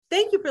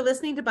Thank you for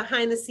listening to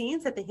Behind the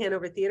Scenes at the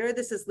Hanover Theater.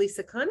 This is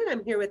Lisa Conant.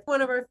 I'm here with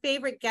one of our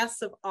favorite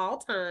guests of all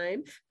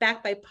time,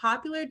 backed by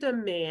popular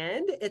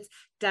demand. It's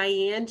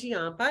Diane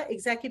Giampa,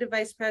 Executive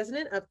Vice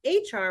President of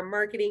HR,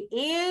 Marketing,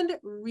 and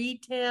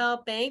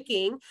Retail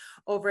Banking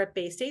over at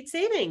Bay State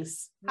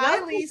Savings. Hi,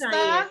 Welcome, Lisa.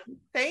 Diane.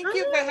 Thank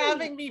you for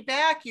having me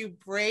back, you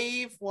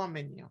brave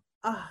woman, you.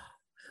 Oh,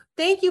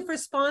 thank you for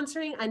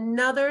sponsoring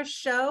another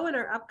show in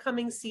our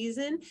upcoming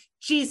season,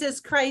 Jesus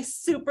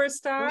Christ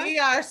Superstar. We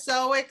are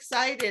so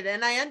excited.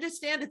 And I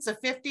understand it's the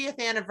 50th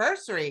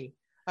anniversary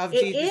of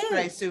Jesus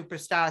Christ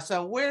Superstar.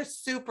 So we're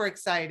super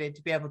excited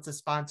to be able to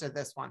sponsor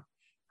this one.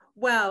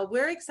 Well,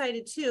 we're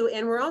excited too.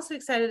 And we're also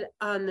excited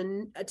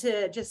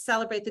to just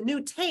celebrate the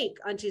new take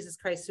on Jesus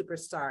Christ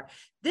Superstar.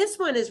 This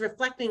one is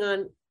reflecting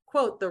on,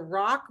 quote, the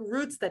rock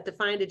roots that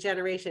defined a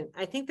generation.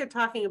 I think they're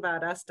talking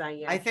about us,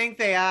 Diane. I think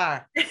they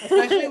are,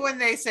 especially when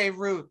they say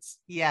roots.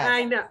 Yes.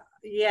 I know.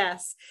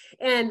 Yes.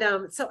 And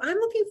so I'm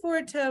looking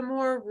forward to a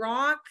more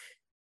rock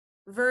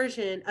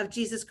version of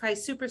Jesus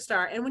Christ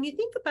Superstar. And when you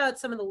think about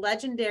some of the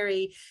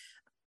legendary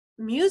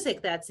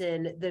music that's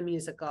in the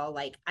musical,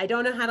 like I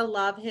Don't Know How to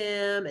Love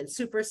Him and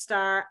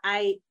Superstar,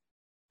 I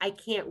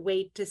can't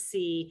wait to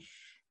see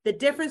the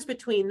difference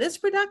between this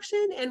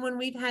production and when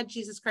we've had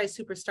Jesus Christ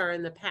Superstar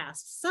in the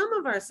past. Some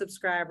of our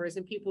subscribers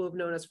and people who've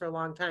known us for a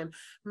long time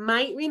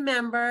might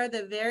remember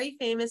the very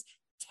famous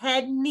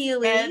Ted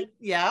Neely.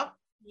 Yeah.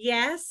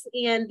 Yes,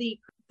 and the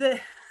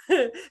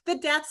the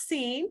death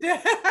scene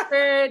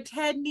where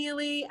Ted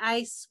Neely,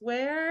 I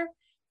swear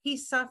he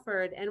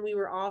suffered and we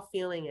were all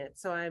feeling it.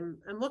 So I'm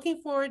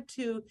looking forward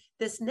to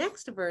this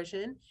next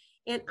version.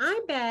 And I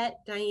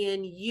bet,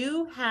 Diane,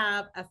 you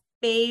have a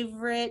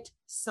favorite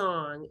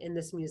song in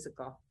this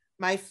musical.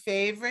 My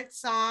favorite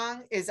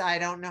song is I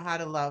Don't Know How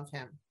to Love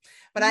Him.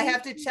 But I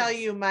have to tell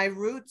you, my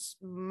roots,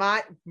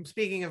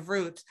 speaking of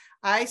roots,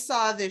 I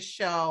saw this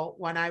show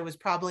when I was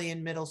probably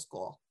in middle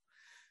school,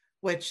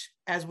 which,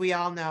 as we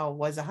all know,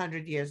 was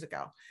 100 years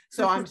ago.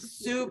 So I'm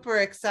super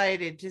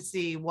excited to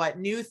see what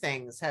new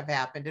things have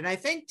happened. And I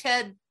think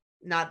Ted,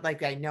 not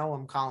like I know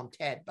him, call him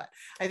Ted, but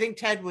I think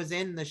Ted was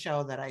in the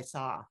show that I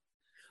saw.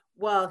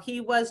 Well,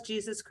 he was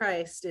Jesus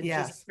Christ in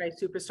Jesus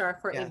Christ Superstar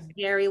for a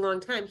very long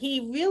time.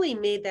 He really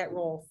made that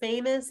role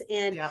famous,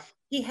 and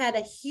he had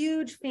a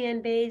huge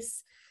fan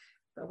base,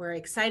 but we're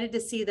excited to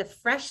see the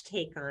fresh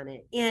take on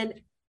it. And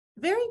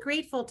very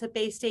grateful to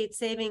Bay State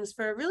Savings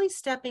for really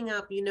stepping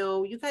up. You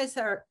know, you guys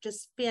are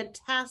just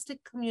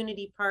fantastic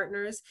community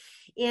partners.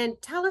 And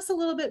tell us a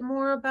little bit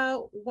more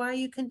about why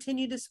you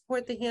continue to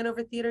support the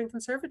Hanover Theater and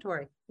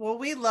Conservatory. Well,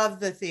 we love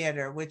the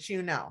theater, which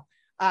you know.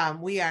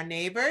 We are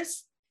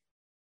neighbors.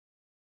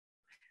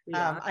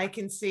 I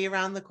can see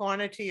around the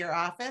corner to your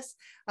office.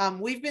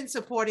 We've been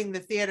supporting the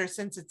theater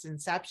since its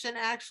inception,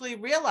 actually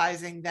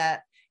realizing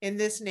that in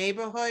this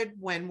neighborhood,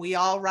 when we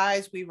all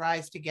rise, we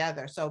rise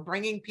together. So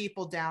bringing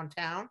people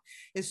downtown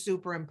is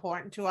super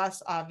important to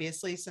us,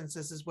 obviously, since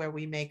this is where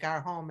we make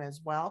our home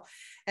as well.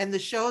 And the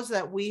shows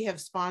that we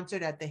have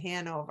sponsored at the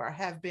Hanover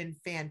have been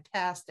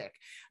fantastic.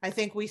 I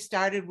think we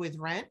started with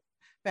Rent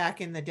back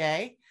in the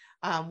day.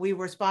 We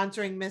were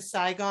sponsoring Miss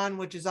Saigon,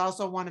 which is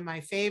also one of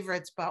my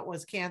favorites, but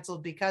was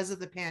canceled because of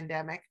the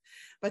pandemic.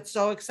 But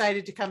so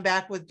excited to come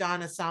back with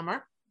Donna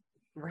Summer.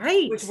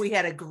 Right. Which we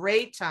had a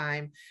great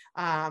time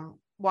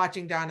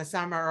watching Donna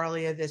Summer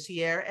earlier this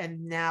year,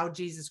 and now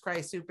Jesus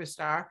Christ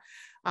Superstar.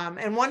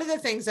 And one of the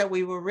things that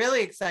we were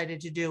really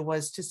excited to do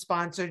was to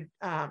sponsor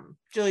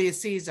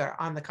Julius Caesar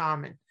on the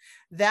Common.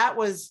 That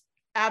was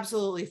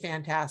absolutely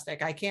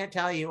fantastic. I can't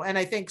tell you. And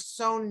I think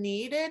so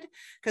needed,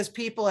 because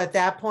people at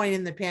that point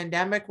in the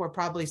pandemic were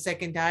probably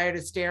sick and tired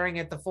of staring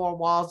at the four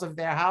walls of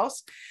their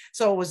house.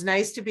 So it was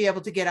nice to be able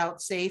to get out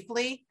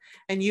safely.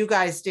 And you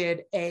guys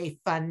did a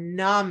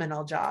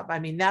phenomenal job. I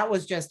mean, that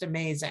was just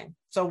amazing.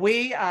 So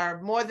we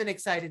are more than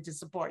excited to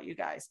support you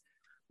guys.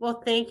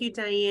 Well, thank you,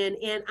 Diane.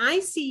 And I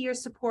see your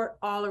support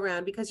all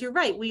around, because you're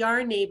right. We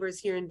are neighbors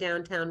here in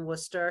downtown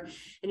Worcester.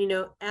 And, you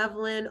know,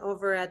 Evelyn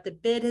over at the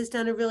BID has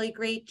done a really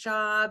great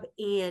job.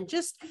 And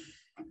just,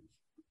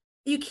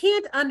 you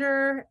can't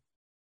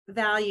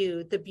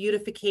undervalue the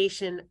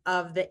beautification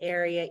of the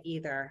area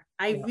either.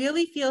 I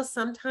really feel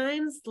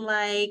sometimes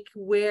like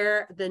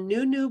we're the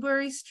new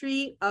Newbury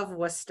Street of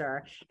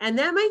Worcester. And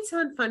that might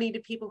sound funny to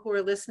people who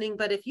are listening,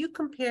 but if you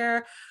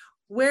compare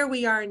where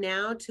we are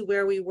now to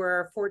where we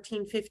were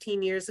 14,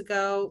 15 years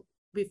ago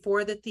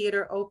before the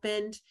theater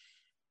opened,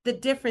 the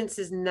difference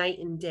is night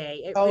and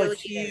day.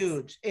 It's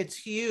huge. It's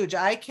huge.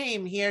 I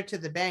came here to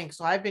the bank.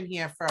 So I've been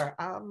here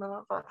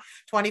for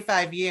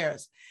 25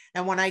 years.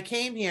 And when I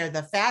came here,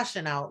 the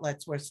fashion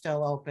outlets were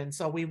still open.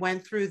 So we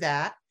went through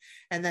that.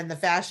 And then the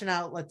fashion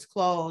outlets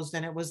closed,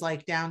 and it was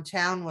like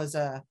downtown was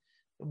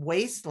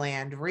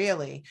wasteland,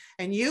 really.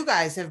 And you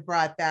guys have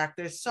brought back,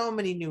 there's so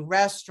many new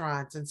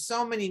restaurants and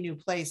so many new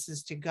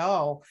places to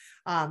go,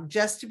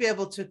 just to be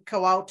able to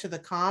go out to the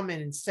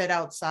common and sit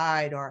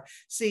outside or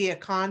see a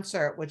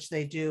concert, which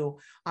they do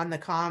on the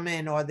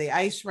common, or the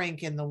ice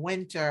rink in the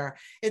winter.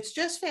 It's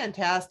just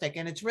fantastic.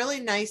 And it's really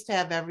nice to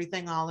have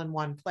everything all in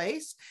one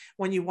place.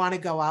 When you want to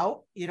go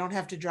out, you don't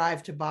have to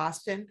drive to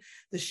Boston.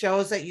 The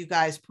shows that you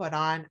guys put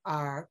on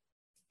are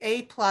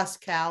A+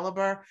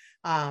 caliber.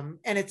 And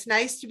it's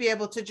nice to be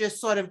able to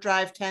just sort of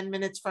drive 10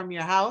 minutes from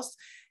your house.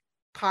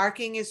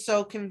 Parking is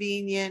so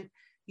convenient.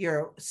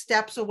 You're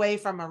steps away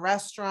from a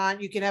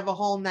restaurant. You can have a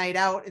whole night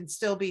out and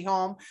still be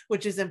home,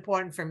 which is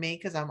important for me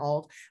because I'm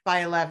old, by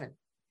 11.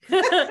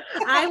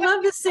 I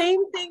love the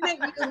same thing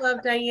that you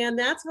love, Diane.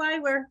 That's why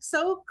we're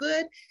so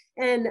good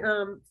and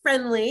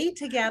friendly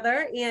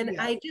together. And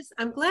Yeah.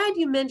 I'm glad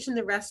you mentioned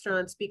the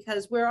restaurants,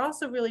 because we're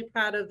also really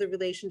proud of the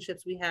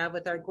relationships we have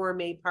with our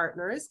gourmet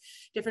partners,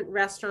 different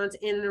restaurants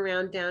in and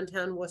around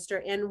downtown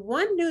Worcester. And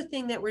one new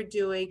thing that we're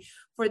doing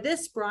for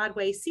this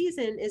Broadway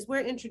season is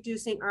we're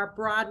introducing our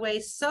Broadway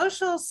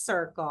Social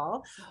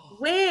Circle,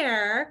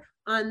 where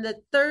on the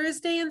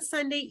Thursday and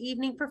Sunday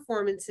evening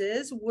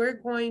performances, we're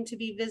going to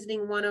be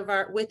visiting one of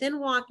our within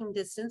walking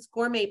distance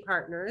gourmet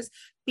partners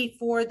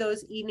before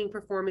those evening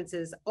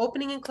performances,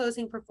 opening and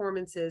closing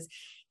performances.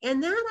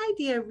 And that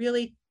idea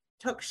really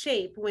took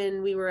shape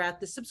when we were at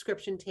the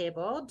subscription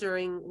table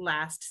during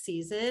last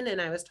season.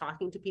 And I was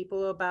talking to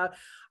people about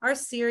our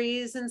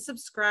series and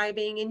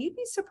subscribing, and you'd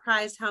be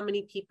surprised how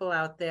many people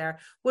out there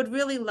would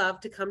really love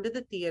to come to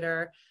the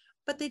theater,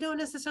 but they don't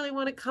necessarily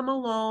want to come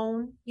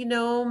alone. You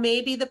know,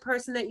 maybe the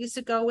person that used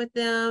to go with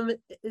them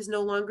is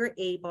no longer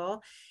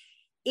able.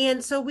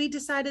 And so we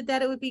decided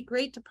that it would be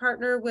great to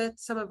partner with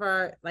some of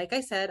our, like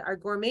I said, our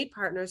gourmet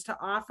partners to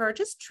offer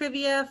just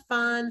trivia,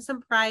 fun,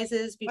 some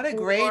prizes What a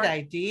before great the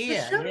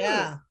idea. show.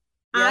 Yeah.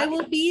 I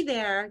will be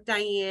there,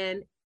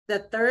 Diane, the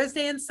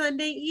Thursday and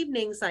Sunday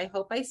evenings. I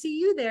hope I see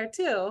you there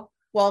too.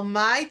 Well,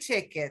 my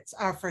tickets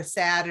are for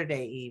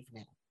Saturday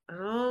evening.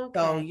 Okay.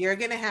 So you're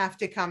going to have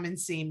to come and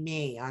see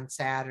me on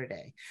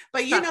Saturday.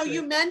 But you know, Trust me.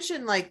 you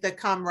mentioned like the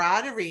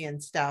camaraderie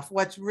and stuff.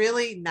 What's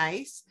really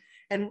nice,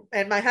 and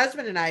my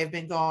husband and I have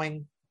been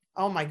going,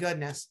 oh my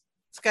goodness,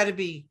 it's got to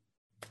be,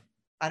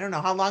 I don't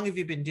know, how long have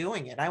you been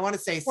doing it? I want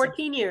to say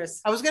 14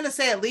 years. I was going to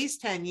say at least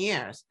 10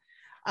 years.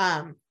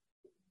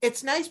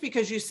 It's nice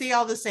because you see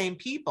all the same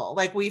people.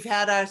 Like, we've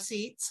had our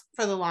seats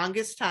for the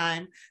longest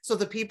time. So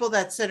the people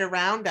that sit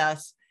around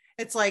us,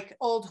 it's like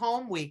old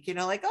home week, you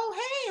know, like, oh,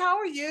 hey, how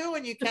are you?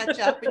 And you catch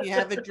up and you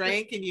have a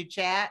drink and you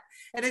chat.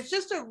 And it's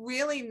just a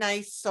really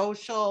nice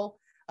social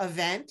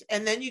event.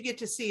 And then you get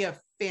to see a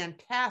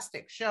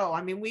fantastic show.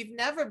 I mean, we've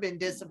never been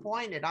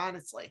disappointed,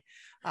 honestly.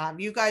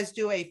 You guys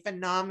do a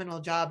phenomenal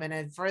job.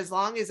 And for as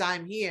long as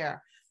I'm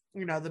here,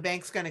 you know, the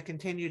bank's going to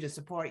continue to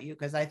support you,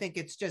 because I think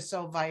it's just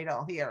so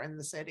vital here in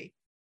the city.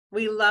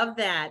 We love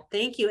that.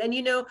 Thank you. And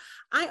you know,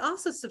 I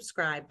also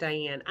subscribe,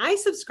 Diane. I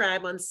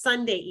subscribe on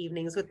Sunday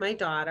evenings with my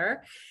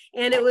daughter.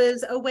 And it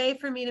was a way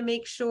for me to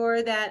make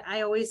sure that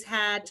I always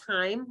had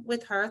time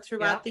with her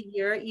throughout the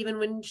year, even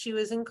when she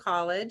was in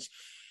college.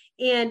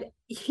 And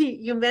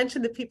you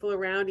mentioned the people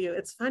around you.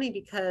 It's funny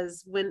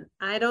because when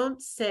I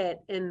don't sit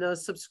in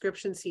those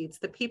subscription seats,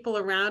 the people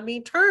around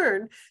me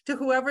turn to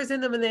whoever's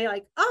in them and they're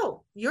like,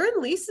 oh, you're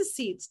in Lisa's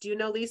seats. Do you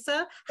know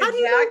Lisa? How do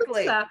you know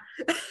Lisa?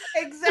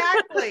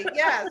 Exactly.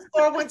 Yes.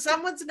 Or when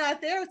someone's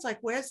not there, it's like,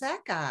 where's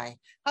that guy?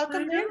 How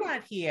come they're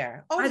not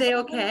here? Oh, are they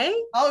okay?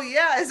 Oh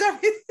yeah. Is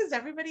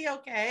everybody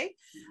okay?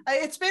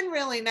 It's been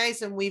really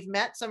nice. And we've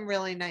met some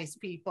really nice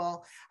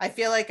people. I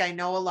feel like I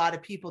know a lot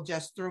of people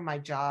just through my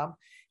job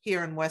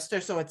here in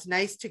Worcester. So it's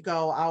nice to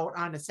go out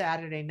on a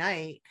Saturday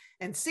night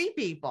and see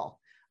people.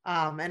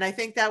 And I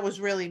think that was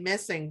really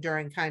missing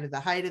during kind of the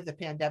height of the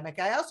pandemic.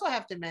 I also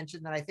have to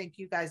mention that I think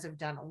you guys have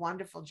done a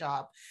wonderful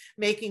job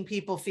making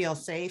people feel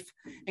safe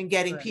and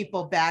getting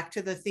people back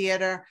to the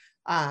theater.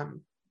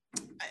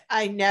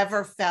 I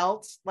never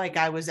felt like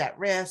I was at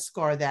risk,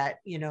 or that,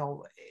 you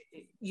know,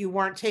 you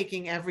weren't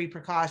taking every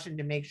precaution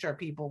to make sure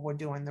people were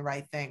doing the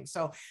right thing.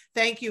 So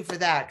thank you for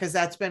that, because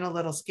that's been a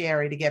little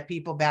scary to get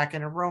people back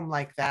in a room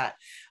like that.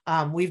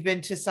 We've been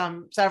to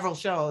several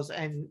shows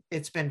and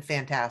it's been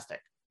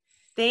fantastic.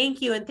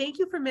 Thank you. And thank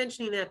you for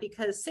mentioning that,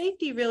 because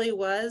safety really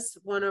was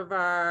one of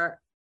our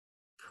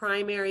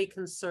primary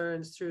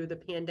concerns through the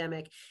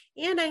pandemic.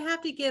 And I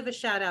have to give a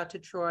shout out to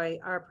Troy,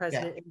 our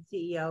president and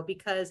CEO,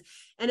 because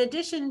in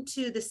addition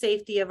to the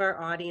safety of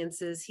our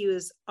audiences, he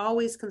was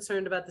always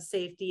concerned about the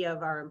safety of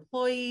our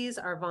employees,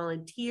 our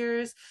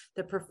volunteers,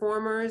 the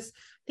performers.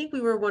 I think we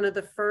were one of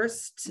the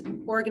first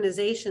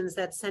organizations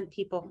that sent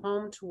people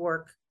home to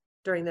work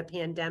during the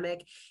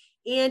pandemic.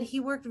 And he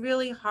worked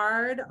really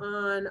hard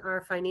on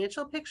our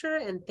financial picture.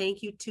 And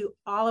thank you to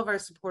all of our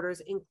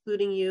supporters,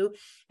 including you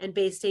and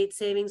Bay State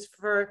Savings,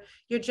 for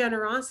your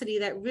generosity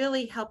that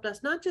really helped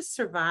us not just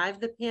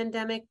survive the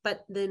pandemic,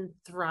 but then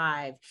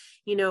thrive.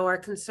 You know, our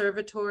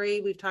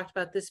conservatory, we've talked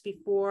about this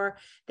before,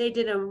 they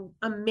did an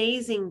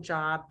amazing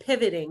job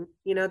pivoting.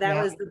 You know, that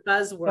Yeah. was the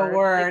buzzword. The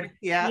word,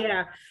 yeah.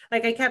 Yeah.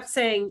 Like I kept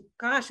saying,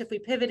 gosh, if we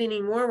pivot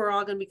anymore, we're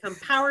all going to become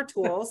power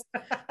tools.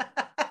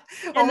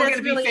 Or we're that's going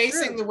to be really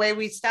facing true. the way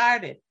we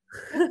started.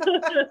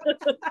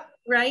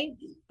 Right.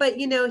 But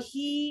you know,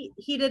 he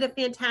did a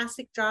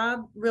fantastic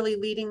job really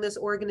leading this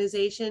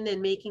organization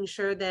and making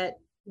sure that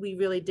we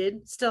really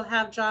did still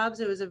have jobs.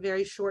 It was a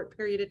very short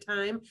period of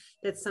time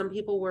that some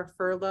people were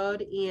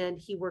furloughed, and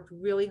he worked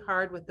really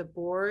hard with the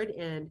board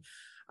and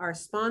our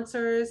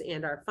sponsors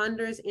and our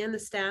funders and the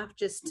staff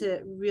just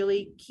to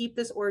really keep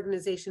this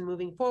organization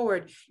moving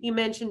forward. You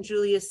mentioned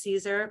Julius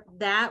Caesar.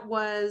 That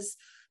was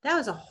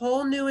a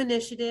whole new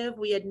initiative.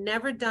 We had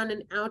never done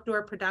an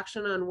outdoor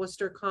production on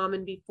Worcester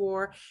Common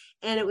before.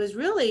 And it was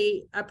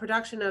really a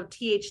production of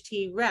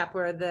THT Rep,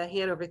 or the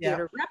Hanover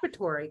Theater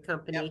Repertory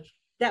Company,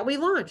 that we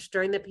launched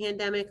during the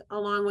pandemic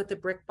along with the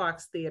Brick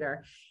Box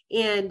Theater.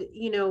 And,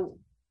 you know,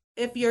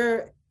 if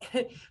you're,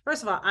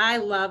 first of all, I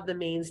love the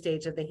main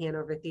stage of the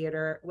Hanover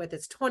Theater with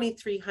its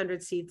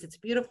 2,300 seats. It's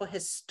beautiful,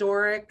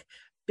 historic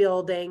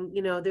building.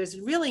 You know, there's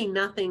really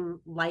nothing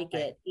like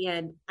it.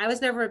 And I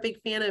was never a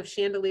big fan of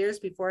chandeliers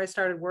before I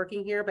started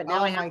working here, but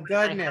now I have my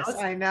goodness,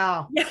 I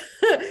know.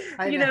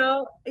 you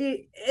know,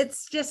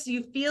 it's just,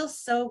 you feel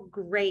so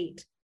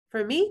great.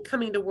 For me,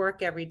 coming to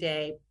work every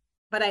day,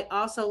 but I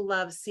also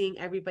love seeing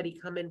everybody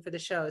come in for the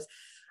shows.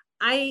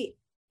 I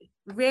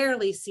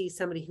rarely see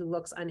somebody who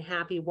looks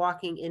unhappy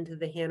walking into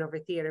the Hanover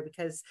Theater,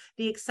 because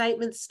the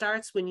excitement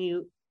starts when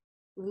you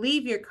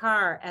leave your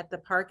car at the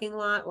parking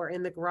lot or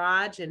in the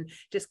garage and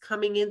just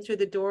coming in through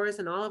the doors,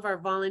 and all of our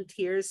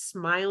volunteers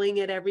smiling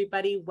at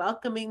everybody,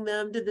 welcoming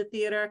them to the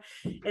theater.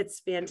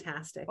 It's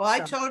fantastic. Well, I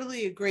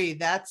totally agree.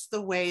 That's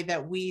the way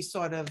that we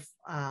sort of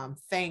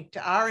thanked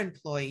our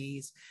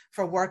employees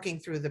for working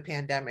through the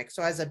pandemic.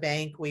 So as a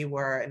bank, we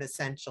were an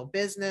essential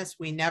business.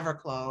 We never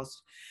closed.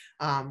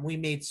 We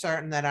made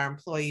certain that our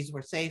employees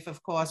were safe,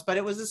 of course, but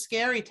it was a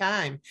scary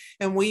time.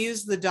 And we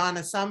used the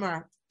Donna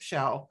Summer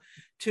show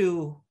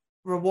to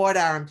reward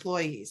our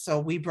employees. So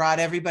we brought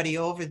everybody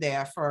over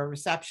there for a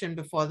reception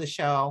before the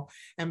show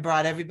and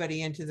brought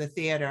everybody into the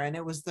theater. And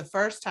it was the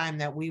first time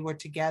that we were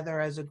together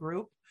as a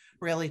group,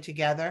 really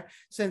together,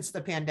 since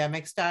the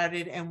pandemic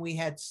started. And we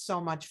had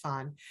so much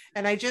fun.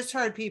 And I just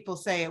heard people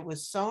say it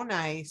was so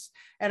nice.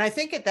 And I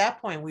think at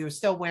that point we were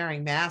still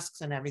wearing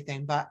masks and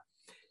everything, but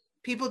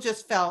people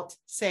just felt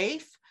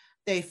safe.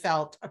 They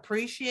felt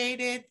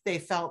appreciated. They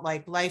felt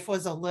like life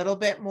was a little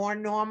bit more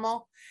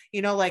normal.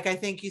 You know, like I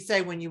think you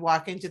say, when you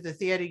walk into the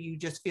theater, you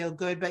just feel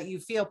good, but you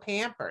feel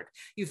pampered.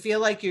 You feel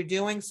like you're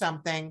doing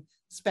something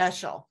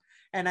special.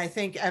 And I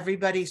think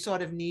everybody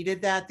sort of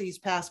needed that these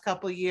past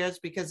couple of years,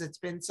 because it's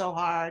been so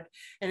hard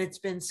and it's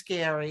been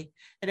scary.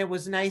 And it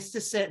was nice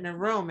to sit in a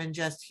room and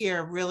just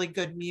hear really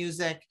good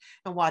music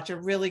and watch a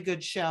really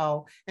good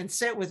show and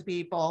sit with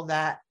people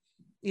that,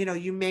 you know,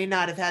 you may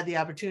not have had the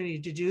opportunity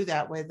to do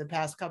that with the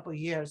past couple of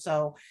years.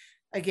 So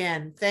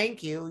again,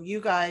 thank you. You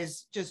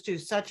guys just do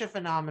such a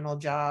phenomenal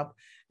job.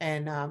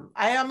 And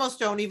I almost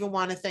don't even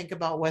want to think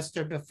about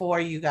Worcester before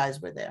you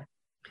guys were there.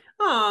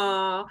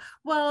 Oh,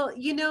 well,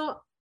 you know,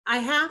 I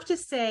have to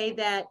say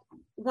that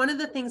one of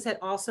the things that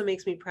also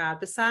makes me proud,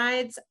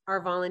 besides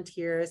our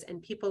volunteers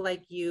and people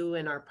like you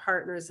and our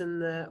partners in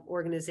the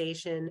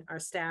organization, our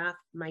staff,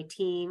 my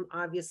team,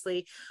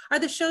 obviously, are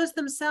the shows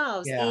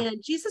themselves. Yeah.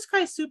 And Jesus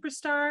Christ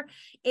Superstar,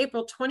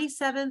 April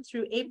 27th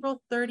through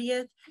April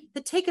 30th,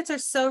 the tickets are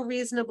so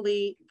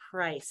reasonably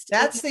priced.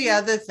 That's the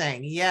other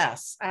thing.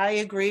 Yes, I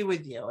agree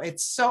with you.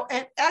 It's so,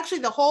 and actually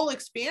the whole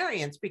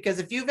experience, because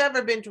if you've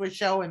ever been to a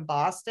show in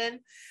Boston,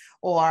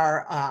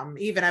 or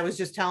even I was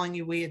just telling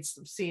you, we had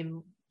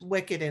seen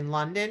Wicked in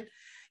London,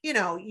 you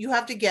know, you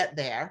have to get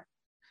there.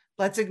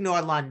 Let's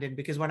ignore London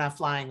because we're not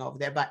flying over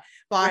there, but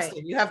Boston,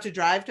 right. You have to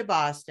drive to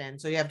Boston.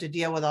 So you have to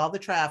deal with all the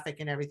traffic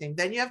and everything.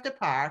 Then you have to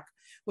park,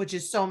 which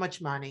is so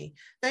much money.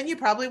 Then you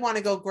probably want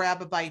to go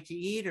grab a bite to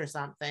eat or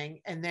something.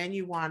 And then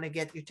you want to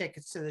get your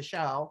tickets to the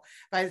show.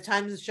 By the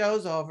time the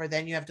show's over,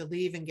 then you have to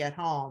leave and get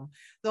home.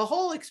 The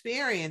whole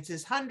experience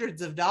is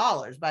hundreds of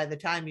dollars by the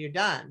time you're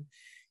done.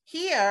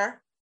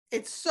 Here,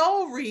 it's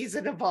so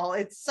reasonable.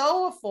 It's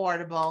so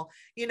affordable.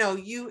 You know,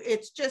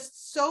 it's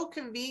just so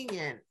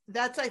convenient.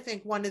 That's, I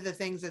think, one of the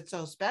things that's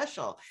so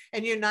special.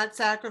 And you're not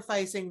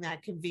sacrificing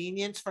that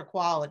convenience for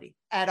quality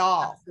at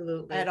all.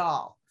 Absolutely. At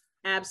all.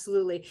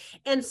 Absolutely.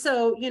 And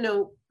so, you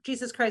know,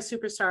 Jesus Christ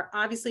Superstar,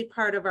 obviously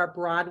part of our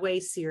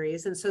Broadway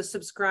series. And so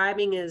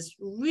subscribing is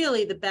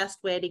really the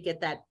best way to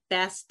get that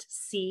best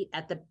seat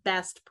at the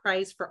best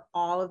price for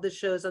all of the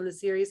shows on the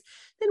series.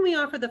 Then we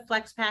offer the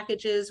flex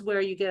packages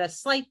where you get a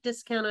slight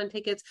discount on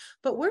tickets,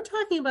 but we're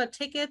talking about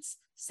tickets,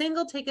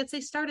 single tickets.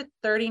 They start at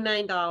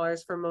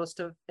 $39 for most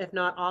of, if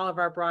not all of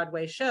our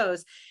Broadway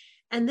shows.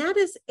 And that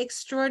is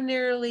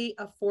extraordinarily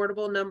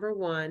affordable, number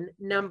one.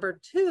 Number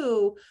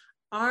two,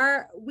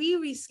 we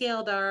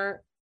rescaled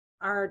our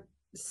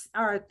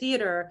our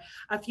theater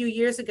a few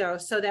years ago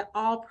so that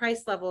all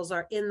price levels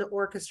are in the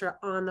orchestra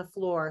on the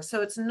floor.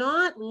 So it's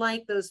not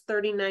like those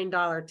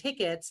 $39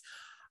 tickets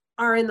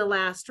are in the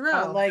last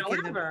row. Like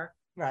However,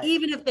 right.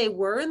 even if they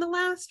were in the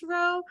last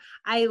row,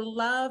 I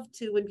love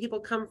to, when people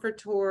come for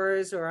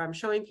tours or I'm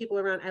showing people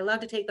around, I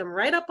love to take them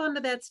right up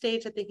onto that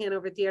stage at the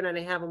Hanover Theater and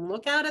I have them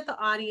look out at the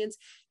audience.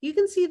 You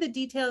can see the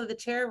detail of the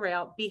chair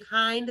rail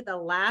behind the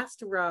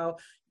last row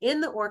in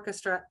the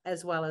orchestra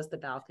as well as the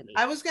balcony.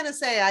 I was going to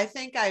say, I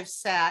think I've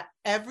sat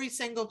every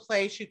single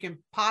place you can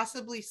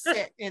possibly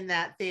sit in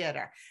that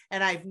theater,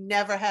 and I've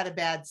never had a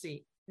bad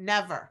seat.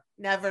 Never,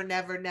 never,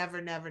 never, never,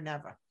 never,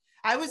 never.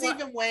 I was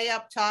even way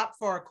up top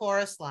for a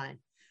chorus line,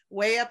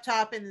 way up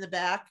top in the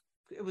back.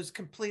 It was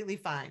completely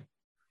fine.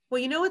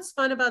 Well, you know what's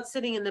fun about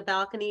sitting in the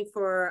balcony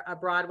for a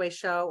Broadway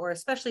show or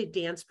especially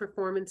dance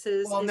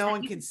performances? Well, no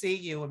one can see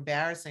you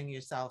embarrassing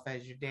yourself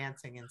as you're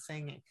dancing and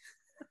singing.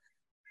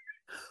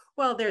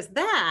 Well, there's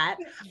that.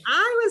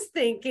 I was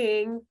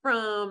thinking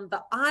from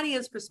the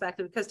audience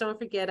perspective, because don't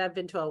forget, I've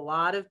been to a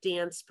lot of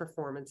dance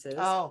performances.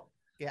 Oh,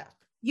 yeah.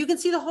 You can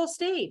see the whole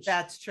stage.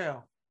 That's true.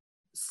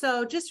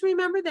 So just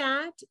remember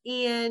that.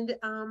 And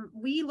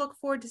we look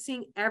forward to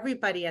seeing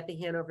everybody at the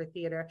Hanover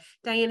Theater.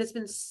 Diane, it's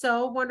been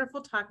so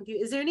wonderful talking to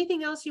you. Is there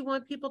anything else you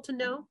want people to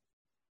know?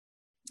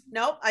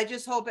 Nope. I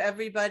just hope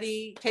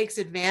everybody takes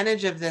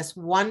advantage of this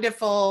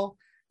wonderful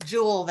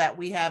jewel that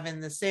we have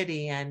in the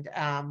city. And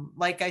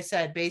like I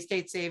said, Bay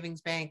State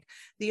Savings Bank,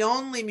 the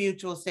only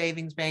mutual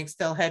savings bank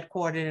still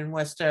headquartered in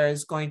Worcester,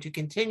 is going to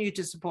continue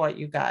to support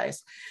you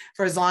guys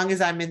for as long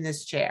as I'm in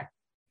this chair.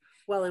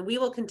 Well, and we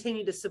will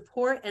continue to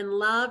support and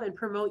love and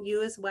promote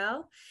you as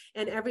well.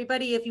 And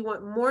everybody, if you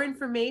want more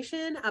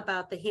information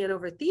about the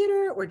Hanover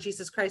Theater or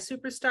Jesus Christ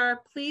Superstar,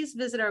 please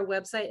visit our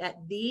website at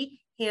the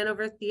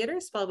Hanover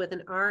Theater, spelled with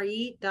an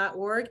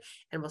RE.org.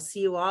 And we'll see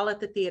you all at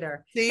the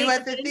theater. See you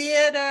at the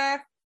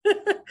theater.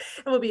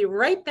 And we'll be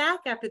right back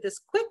after this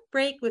quick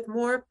break with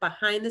more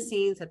behind the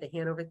scenes at the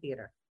Hanover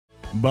Theater.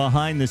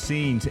 Behind the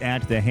scenes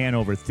at the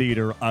Hanover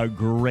Theater, a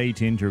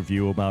great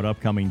interview about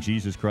upcoming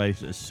Jesus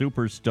Christ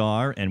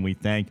Superstar, and we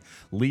thank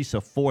Lisa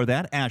for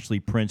that.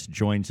 Ashley Prince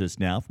joins us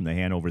now from the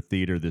Hanover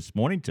Theater this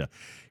morning to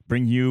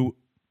bring you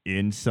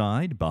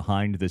inside,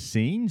 behind the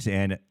scenes,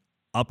 and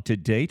up to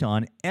date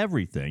on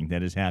everything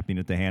that is happening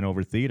at the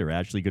Hanover Theater.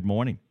 Ashley, good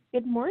morning.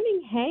 Good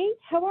morning, Hank.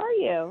 How are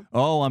you?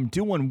 Oh, I'm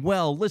doing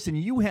well. Listen,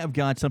 you have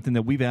got something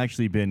that we've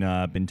actually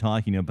been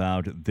talking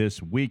about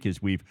this week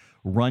as we've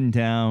run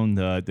down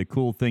the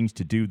cool things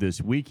to do this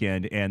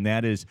weekend, and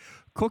that is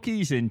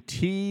cookies and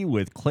tea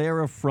with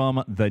Clara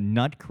from the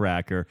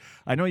Nutcracker.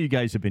 I know you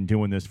guys have been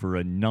doing this for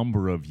a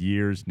number of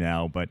years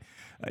now, but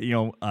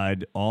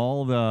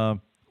all the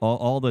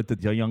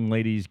young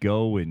ladies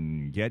go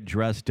and get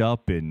dressed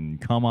up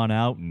and come on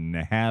out and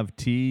have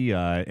tea,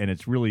 and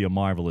it's really a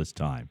marvelous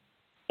time.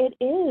 It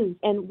is,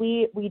 and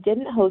we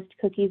didn't host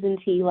cookies and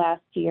tea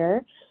last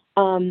year,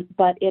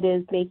 but it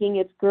is making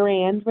its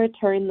grand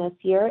return this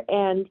year.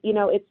 And,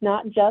 it's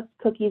not just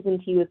cookies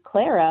and tea with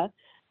Clara.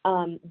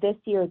 This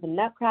year, the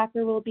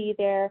Nutcracker will be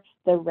there,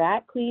 the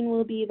Rat Queen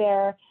will be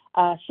there,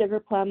 Sugar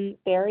Plum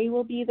Fairy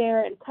will be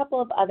there, and a couple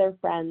of other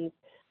friends.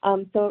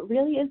 So it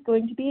really is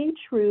going to be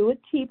a true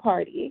tea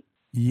party.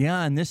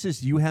 Yeah, and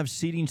you have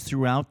seatings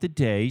throughout the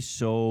day,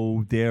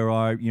 so there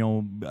are,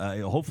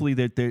 hopefully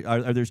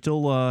are there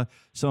still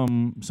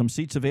some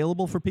seats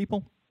available for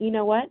people? You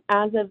know what?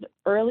 As of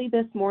early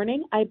this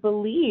morning, I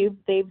believe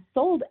they've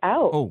sold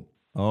out. Oh,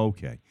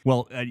 okay.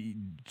 Well,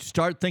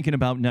 start thinking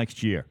about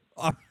next year.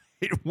 All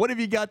right, what have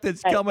you got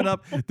that's coming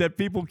up that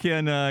people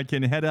can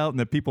head out and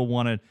that people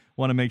want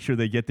to make sure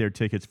they get their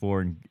tickets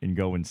for and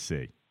go and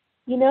see?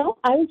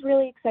 I was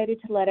really excited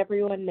to let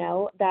everyone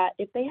know that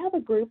if they have a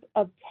group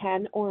of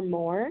 10 or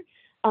more,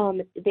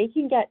 they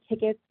can get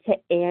tickets to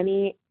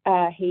Annie,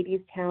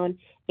 Hadestown,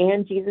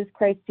 and Jesus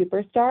Christ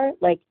Superstar,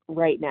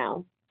 right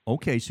now.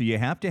 Okay, so you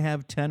have to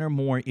have 10 or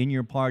more in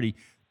your party.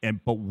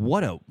 But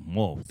what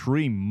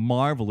three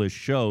marvelous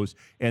shows.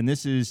 And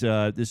this is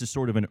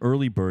sort of an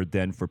early bird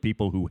then for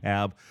people who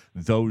have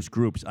those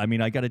groups. I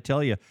mean, I got to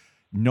tell you,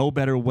 no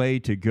better way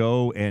to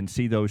go and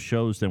see those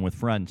shows than with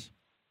friends.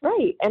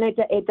 Right. And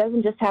it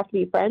doesn't just have to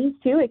be friends,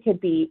 too. It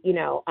could be,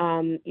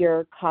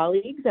 your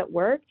colleagues at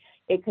work.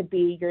 It could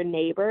be your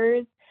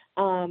neighbors,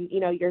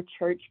 your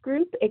church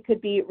group. It could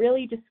be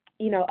really just,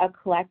 a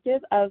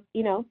collective of,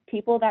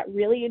 people that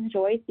really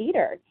enjoy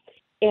theater.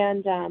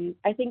 And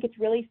I think it's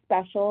really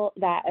special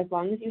that as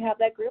long as you have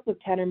that group of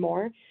 10 or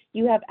more,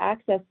 you have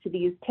access to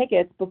these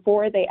tickets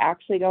before they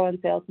actually go on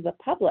sale to the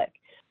public.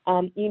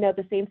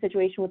 The same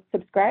situation with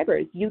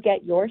subscribers. You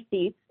get your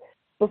seats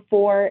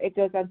before it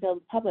goes on sale to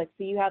the public.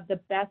 So you have the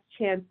best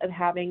chance of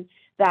having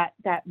that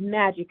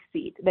magic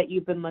seat that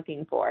you've been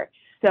looking for.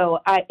 So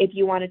if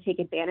you want to take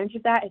advantage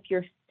of that, if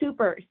you're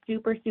super,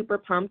 super, super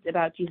pumped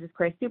about Jesus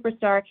Christ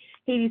Superstar,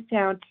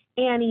 Hadestown,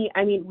 Annie,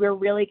 we're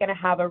really going to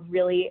have a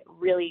really,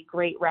 really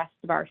great rest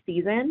of our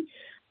season.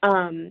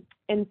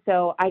 And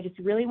so I just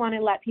really want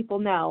to let people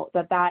know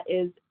that that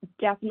is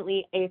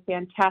definitely a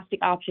fantastic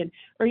option.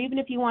 Or even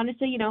if you wanted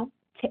to,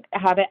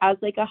 have it as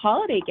like a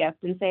holiday gift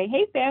and say,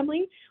 hey,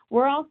 family,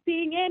 we're all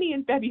seeing Annie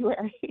in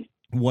February.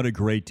 What a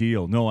great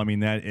deal. No, I mean,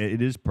 that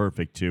it is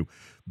perfect to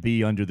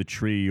be under the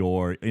tree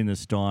or in the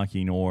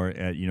stocking or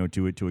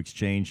to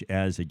exchange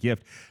as a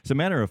gift. As a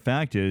matter of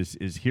fact, is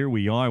here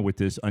we are with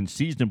this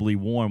unseasonably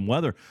warm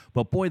weather.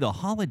 But boy, the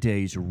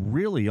holidays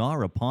really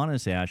are upon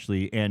us,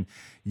 Ashley, and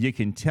you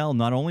can tell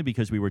not only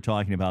because we were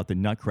talking about the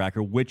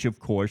Nutcracker, which of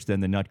course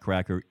then the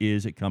Nutcracker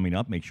is coming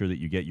up. Make sure that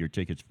you get your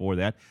tickets for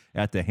that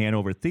at the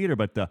Hanover Theater.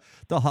 But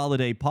the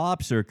holiday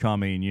pops are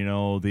coming.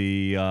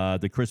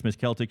 The Christmas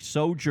Celtic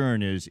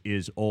Sojourn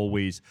is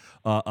always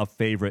a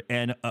favorite,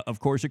 and of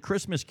course a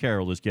Christmas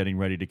Carol is getting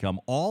ready to come.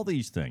 All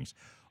these things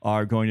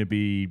are going to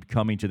be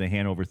coming to the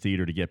Hanover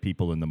Theater to get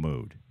people in the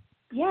mood.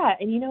 Yeah,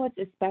 and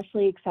it's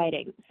especially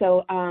exciting.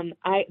 So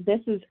this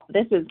is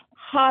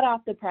hot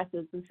off the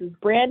presses. This is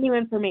brand new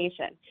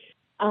information.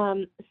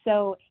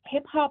 So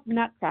Hip Hop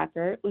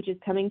Nutcracker, which is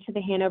coming to the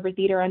Hanover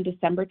Theater on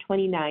December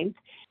 29th,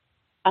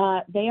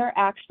 they are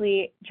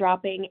actually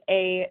dropping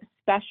a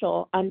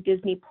special on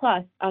Disney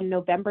Plus on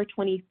November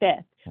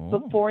 25th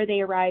before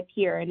they arrive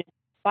here, and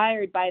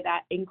inspired by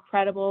that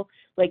incredible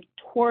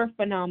tour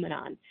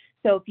phenomenon.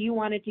 So if you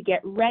wanted to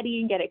get ready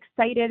and get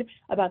excited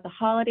about the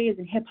holidays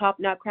and Hip Hop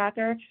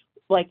Nutcracker,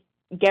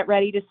 get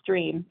ready to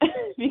stream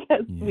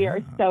because we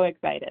are so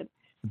excited.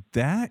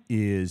 That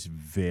is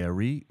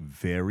very,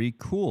 very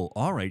cool.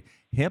 All right.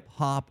 Hip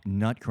Hop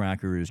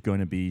Nutcracker is going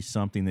to be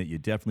something that you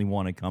definitely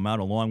want to come out,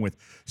 along with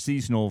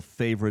seasonal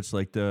favorites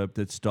like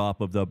the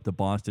stop of the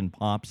Boston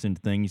Pops and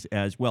things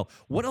as well.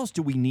 What else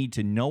do we need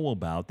to know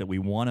about that we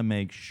want to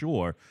make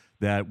sure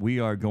that we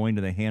are going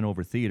to the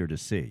Hanover Theater to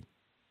see?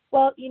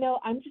 Well,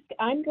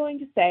 I'm going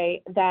to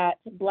say that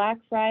Black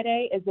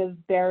Friday is a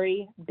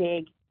very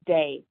big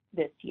day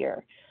this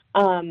year,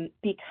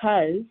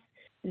 because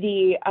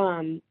we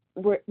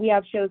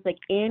have shows like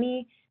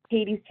Annie,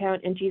 Hadestown,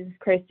 and Jesus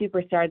Christ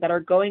Superstar that are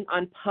going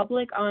on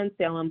public on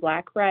sale on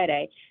Black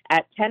Friday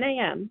at 10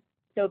 a.m.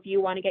 So if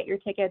you want to get your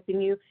tickets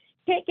and you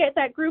can't get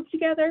that group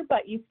together,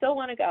 but you still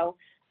want to go,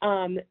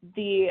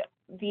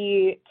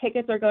 the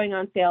tickets are going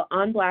on sale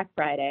on Black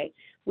Friday.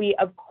 We,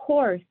 of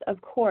course,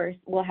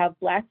 will have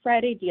Black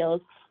Friday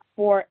deals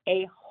for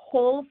a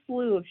whole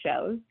slew of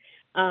shows.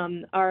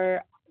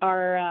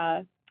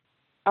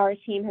 Our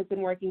team has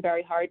been working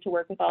very hard to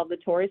work with all of the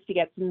tours to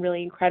get some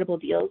really incredible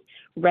deals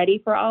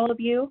ready for all of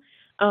you.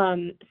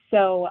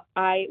 So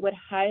I would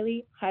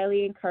highly,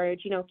 highly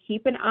encourage,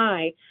 keep an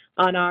eye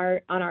on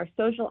our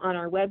social, on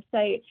our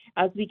website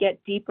as we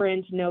get deeper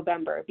into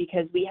November,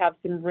 because we have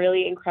some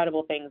really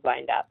incredible things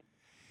lined up.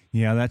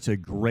 Yeah, that's a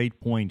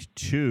great point,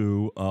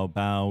 too,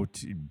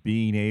 about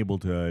being able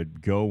to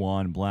go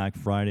on Black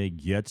Friday,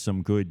 get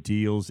some good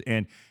deals.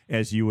 And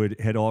as you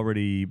had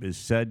already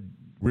said,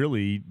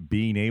 really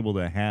being able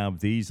to have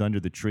these under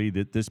the tree,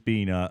 that this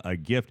being a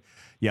gift,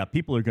 yeah,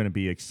 people are going to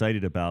be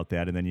excited about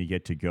that. And then you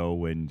get to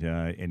go and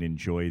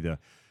enjoy the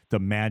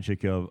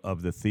magic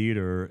of the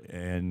theater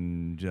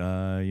and,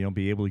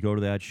 be able to go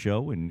to that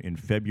show in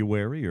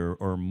February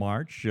or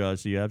March. So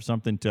you have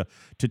something to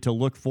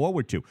look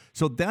forward to.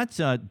 So that's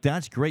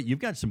great. You've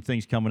got some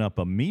things coming up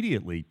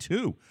immediately,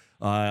 too.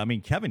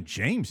 Kevin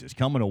James is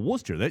coming to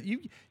Worcester. That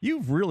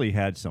you've really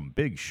had some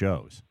big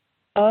shows.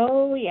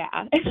 Oh,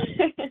 yeah.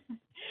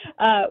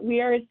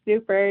 We are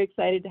super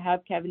excited to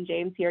have Kevin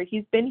James here.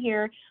 He's been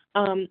here.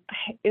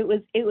 It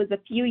was a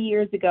few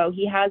years ago.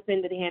 He has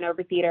been to the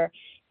Hanover Theater,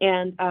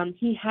 and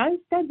he has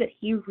said that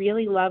he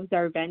really loves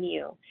our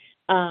venue.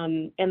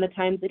 And the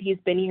times that he's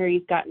been here,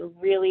 he's gotten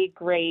really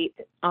great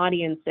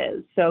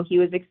audiences. So he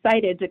was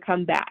excited to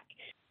come back.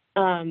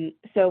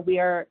 So we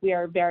are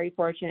very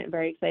fortunate and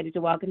very excited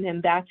to welcome him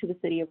back to the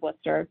city of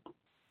Worcester.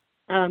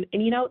 And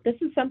this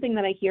is something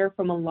that I hear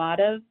from a lot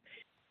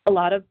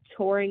of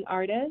touring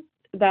artists,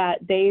 that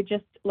they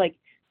just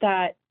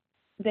that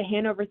the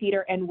Hanover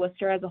Theater and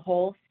Worcester as a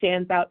whole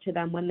stands out to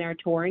them when they're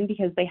touring,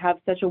 because they have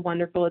such a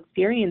wonderful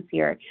experience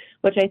here,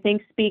 which I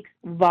think speaks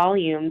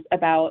volumes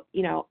about,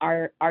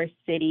 our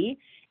city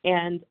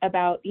and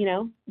about,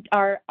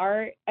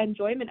 our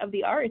enjoyment of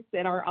the arts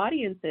and our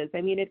audiences.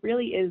 It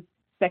really is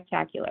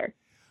spectacular.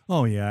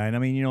 Oh, yeah. And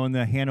and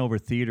the Hanover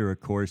Theater, of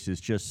course, is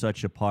just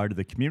such a part of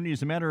the community.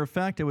 As a matter of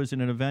fact, I was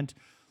in an event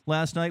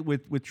last night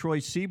with Troy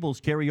Siebel's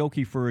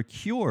Karaoke for a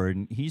Cure,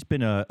 and he's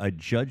been a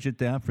judge at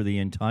that for the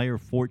entire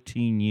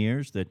 14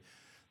 years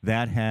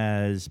that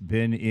has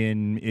been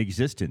in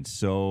existence.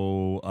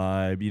 So,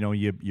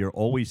 you're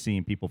always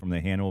seeing people from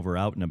the Hanover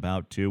out and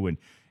about, too,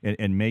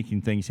 and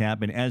making things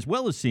happen, as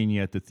well as seeing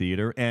you at the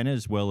theater, and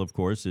as well, of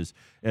course,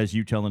 as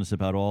you telling us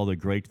about all the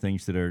great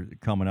things that are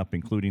coming up,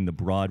 including the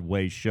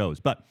Broadway shows.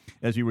 But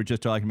as we were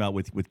just talking about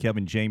with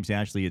Kevin James,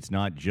 Ashley, it's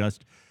not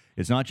just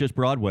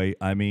Broadway.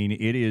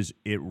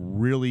 It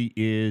really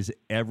is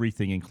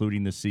everything,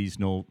 including the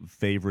seasonal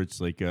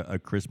favorites like a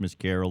Christmas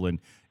Carol and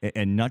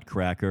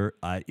Nutcracker.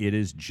 It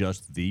is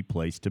just the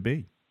place to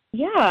be.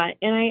 Yeah,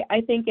 and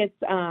I think it's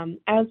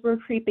as we're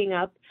creeping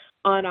up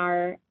on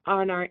our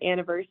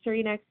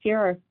anniversary next year,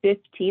 our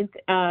 15th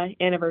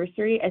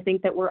anniversary, I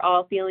think that we're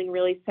all feeling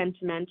really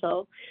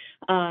sentimental,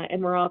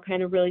 and we're all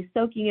kind of really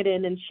soaking it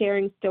in and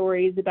sharing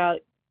stories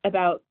about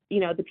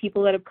the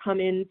people that have come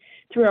in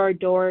through our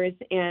doors,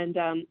 and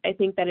I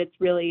think that it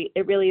really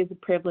is a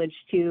privilege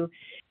to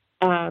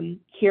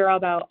hear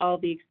about all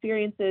the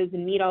experiences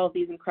and meet all of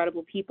these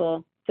incredible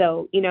people.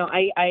 So,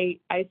 I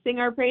sing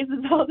our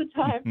praises all the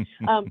time,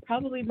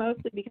 probably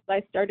mostly because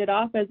I started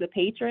off as a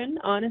patron,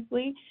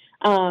 honestly.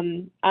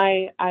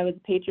 I was a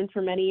patron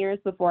for many years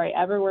before I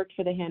ever worked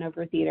for the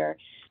Hanover Theater.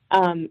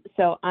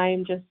 So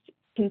I'm just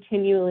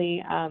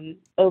continually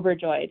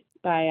overjoyed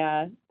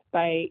by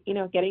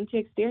getting to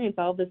experience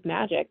all this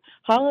magic,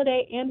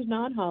 holiday and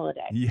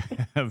non-holiday. Yeah,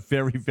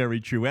 very, very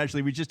true.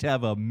 Actually, we just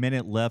have a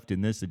minute left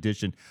in this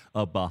edition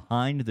of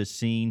Behind the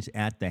Scenes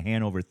at the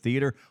Hanover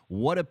Theater.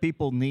 What do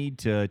people need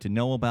to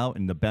know about,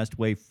 and the best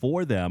way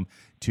for them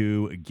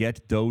to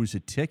get those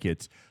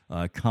tickets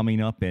coming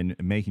up, and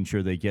making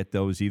sure they get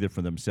those either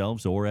for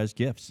themselves or as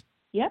gifts?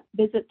 Yep,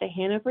 visit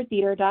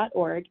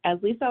thehanovertheater.org. As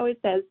Lisa always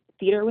says,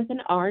 theater with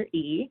an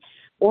R-E.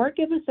 Or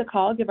give us a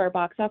call, give our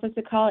box office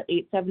a call at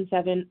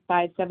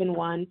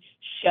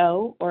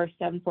 877-571-SHOW or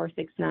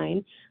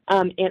 7469.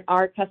 And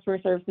our customer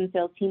service and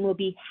sales team will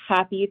be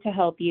happy to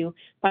help you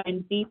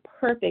find the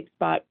perfect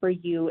spot for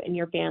you and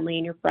your family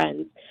and your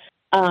friends.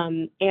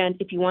 And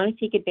if you want to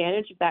take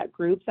advantage of that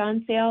groups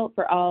on sale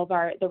for all of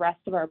the rest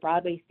of our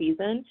Broadway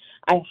season,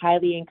 I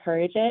highly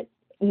encourage it.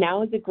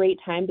 Now is a great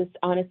time to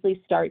honestly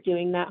start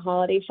doing that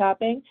holiday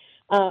shopping.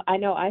 I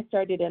know I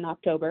started in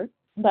October.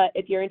 But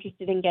if you're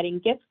interested in getting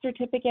gift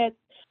certificates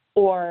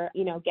or,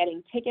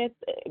 getting tickets,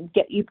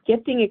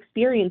 gifting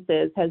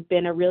experiences has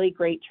been a really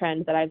great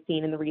trend that I've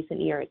seen in the recent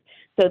years.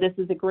 So this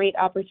is a great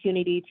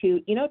opportunity to,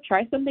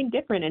 try something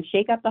different and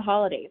shake up the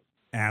holidays.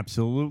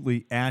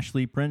 Absolutely.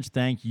 Ashley Prince,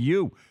 thank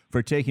you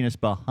for taking us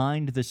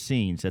behind the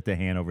scenes at the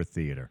Hanover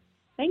Theater.